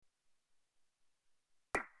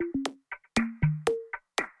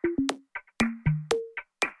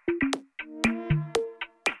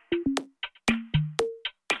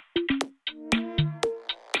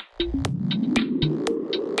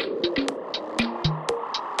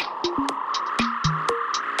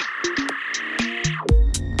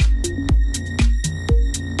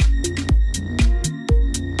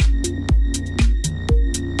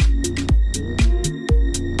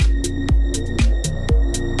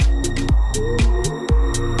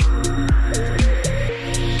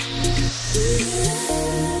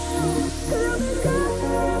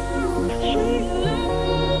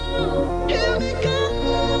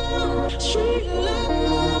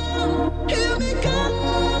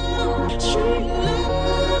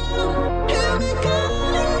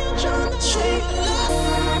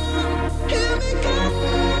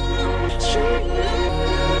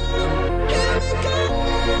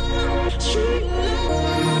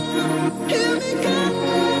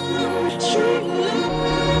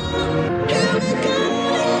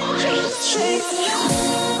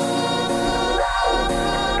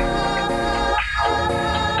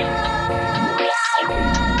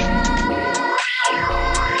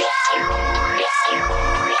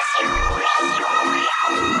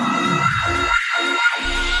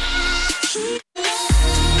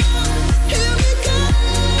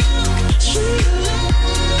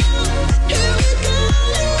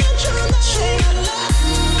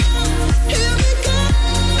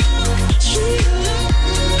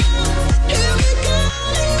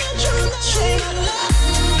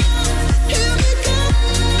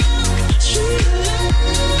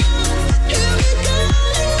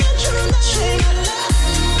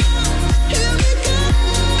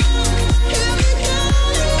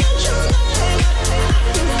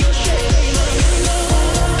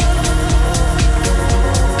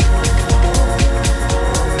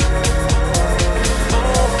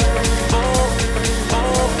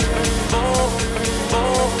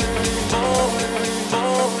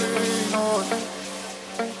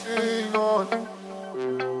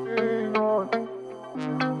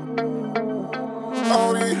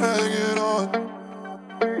Oh, we hanging on.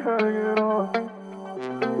 We hanging on.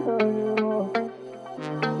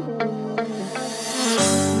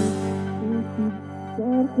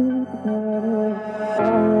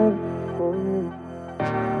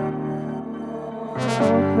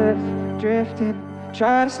 Hopeless, drifting,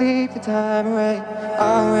 trying to sleep the time away.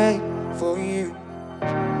 I'll wait for you.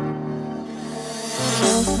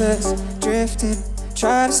 Hopeless, drifting,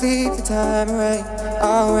 trying to sleep the time away.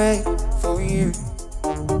 I'll wait for you.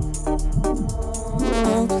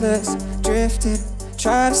 Hopeless, drifting,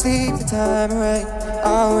 trying to sleep the time away.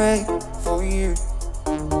 I'll wait for you.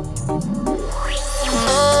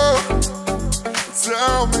 Oh,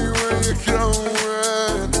 tell me where you're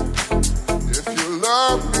going. If you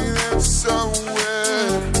love me, then show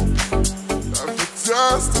it. After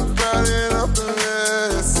just about it up the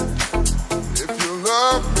list. If you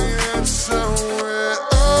love me, then show it.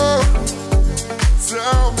 Oh,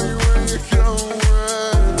 tell me where you're going.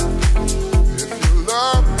 If you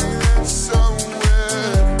love me, then show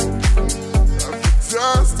it. After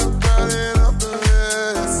just about it up the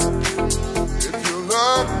list. If you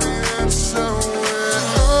love me, then show it.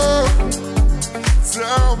 Oh,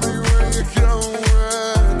 tell me where you're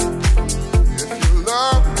going. If you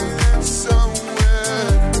love me, then show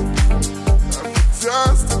it. After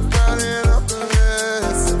just about it up the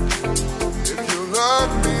list. If you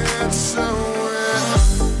love me, then show it.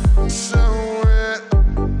 Show it.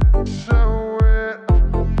 Show it.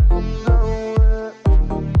 Show it.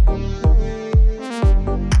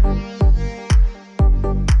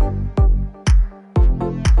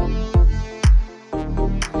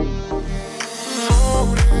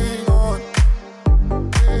 Holding on,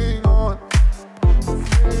 hang on,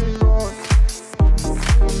 hang on.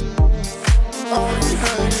 Oh, we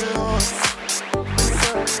hanging on.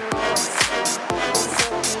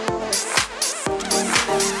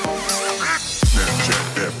 Snapchat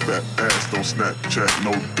that fat ass, don't Snapchat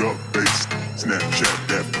no duck face. Snapchat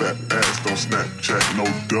that fat ass, don't Snapchat no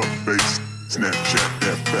duck face. Snapchat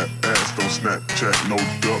that fat ass, don't Snapchat no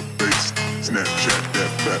duck face. Snapchat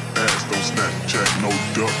that fat ass, don't Snapchat no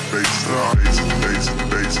duck face. Face, face,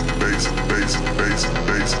 face, face, face, face,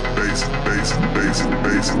 face, face, face,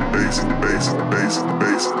 face, face,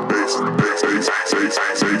 face, face, face, face,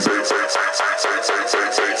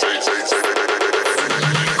 face, face,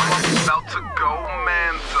 About to go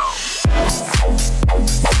manzo.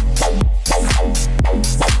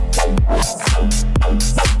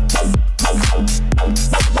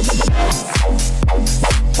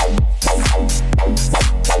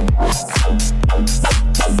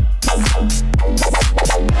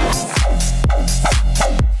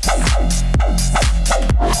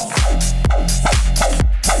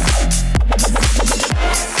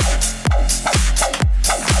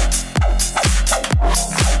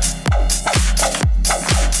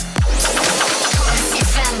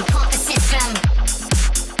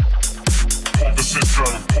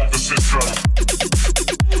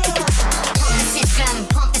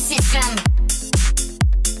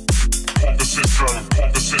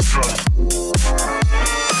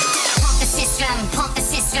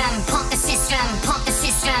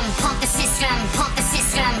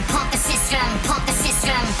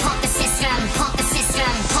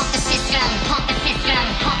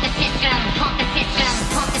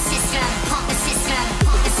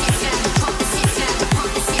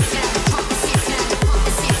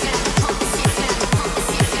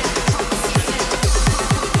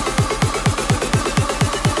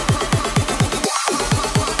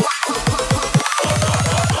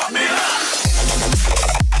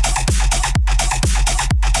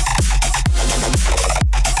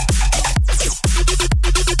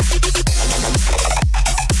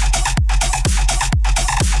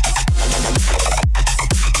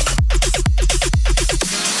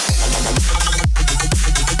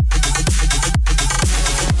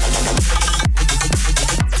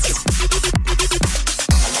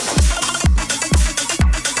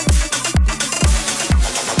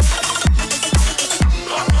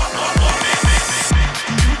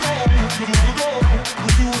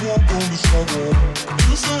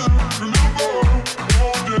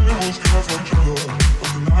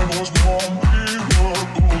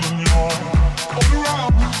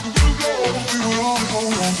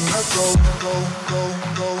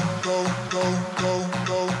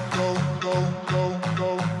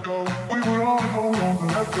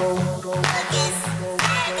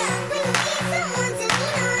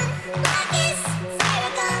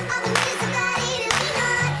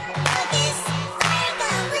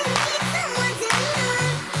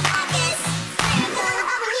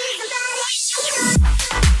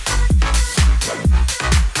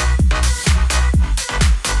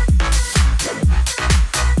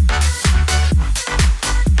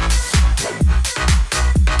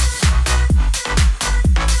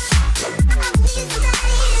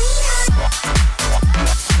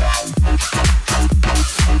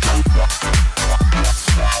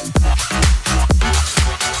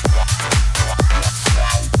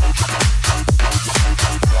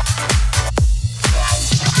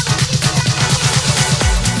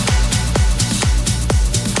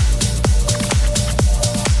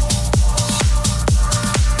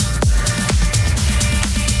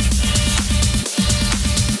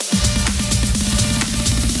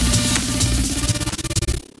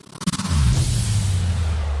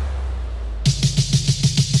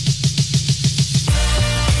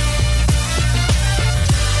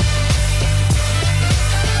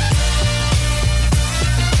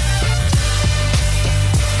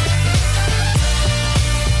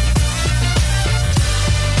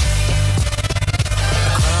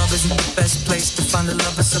 best place to find the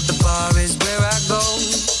lovers of the bar is where I go.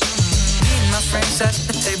 Me and my friends at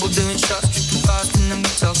the table doing shots, tripping fast and then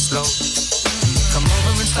we talk slow. Come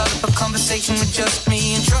over and start up a conversation with just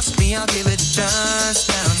me, and trust me, I'll give it a chance.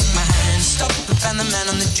 Now take my hand, stop and find the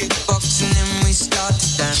man on the jukebox, and then we start to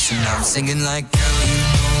dance. And I'm singing like, girl, you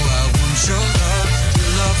know I want your love.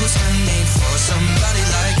 Your love was handmade for somebody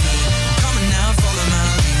like me. Come on now, follow my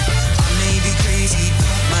lead. I may be crazy,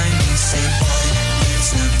 don't mind me. Say, boy,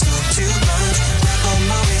 let's not talk too much. Grab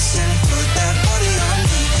on my waist and put that body on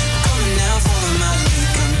me. Come on now, follow my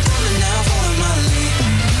lead. Come on now, follow my lead.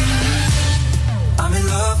 I'm in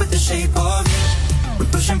love with the shape of you. We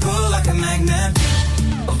push and pull like a magnet.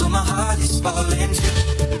 Although my heart is falling too.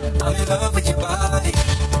 I'm in love with your body.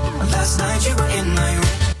 Last night you were in my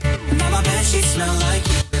room. Now my bed sheets smell like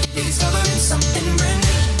you. It's covered in something brand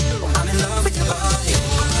new. I'm in love with your body.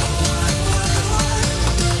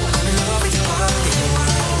 I'm in love with your body.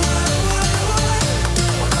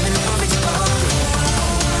 I'm in love with your body.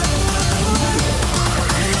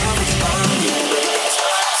 I'm in love with your body.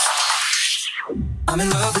 I'm in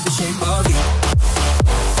love with the shape of you.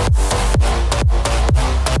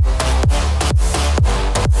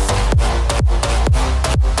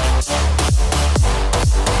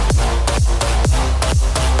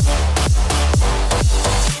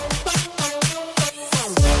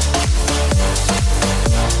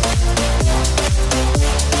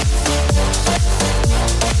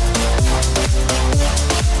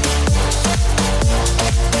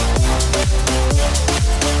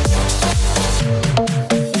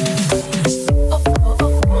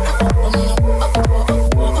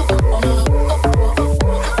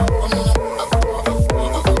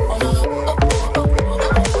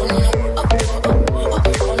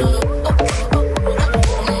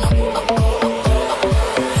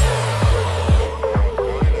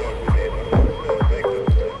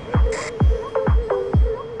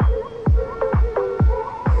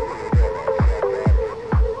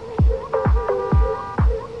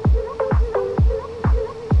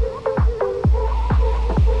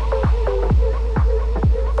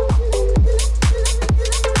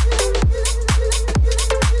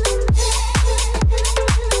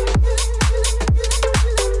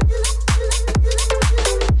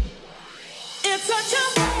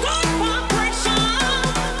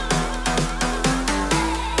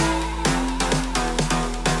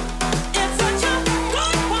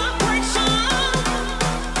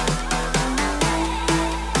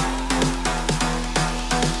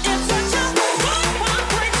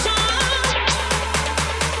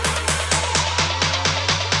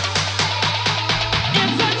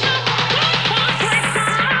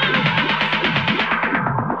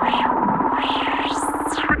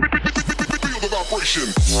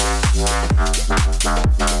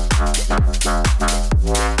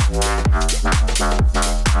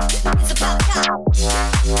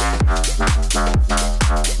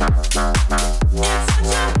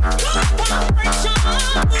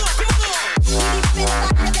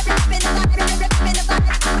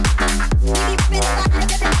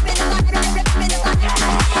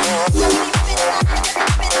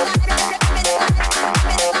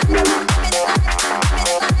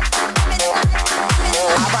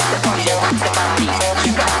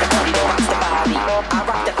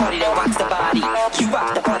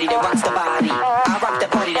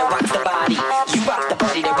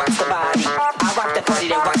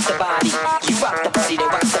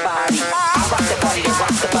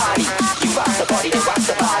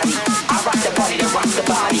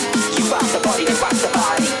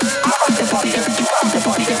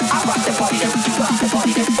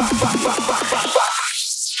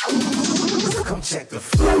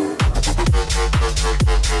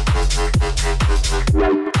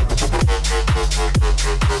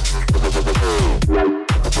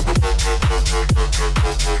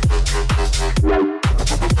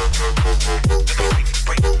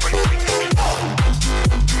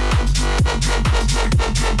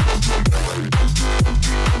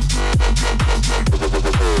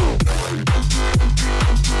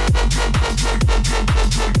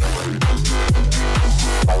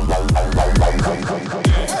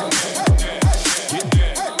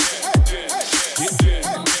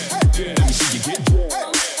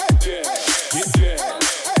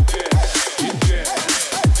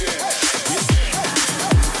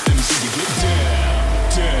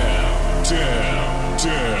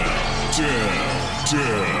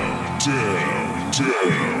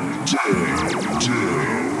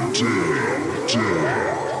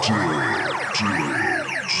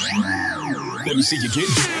 Let me see you get.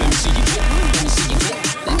 Let me see you get. Let me see you get.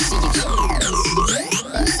 Let me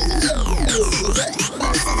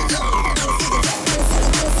see you get.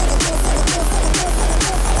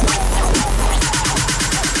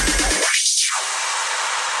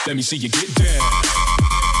 Let me see you get down.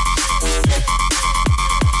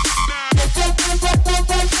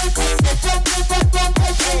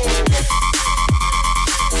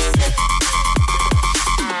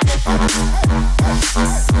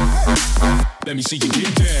 Let me see you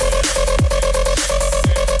get down.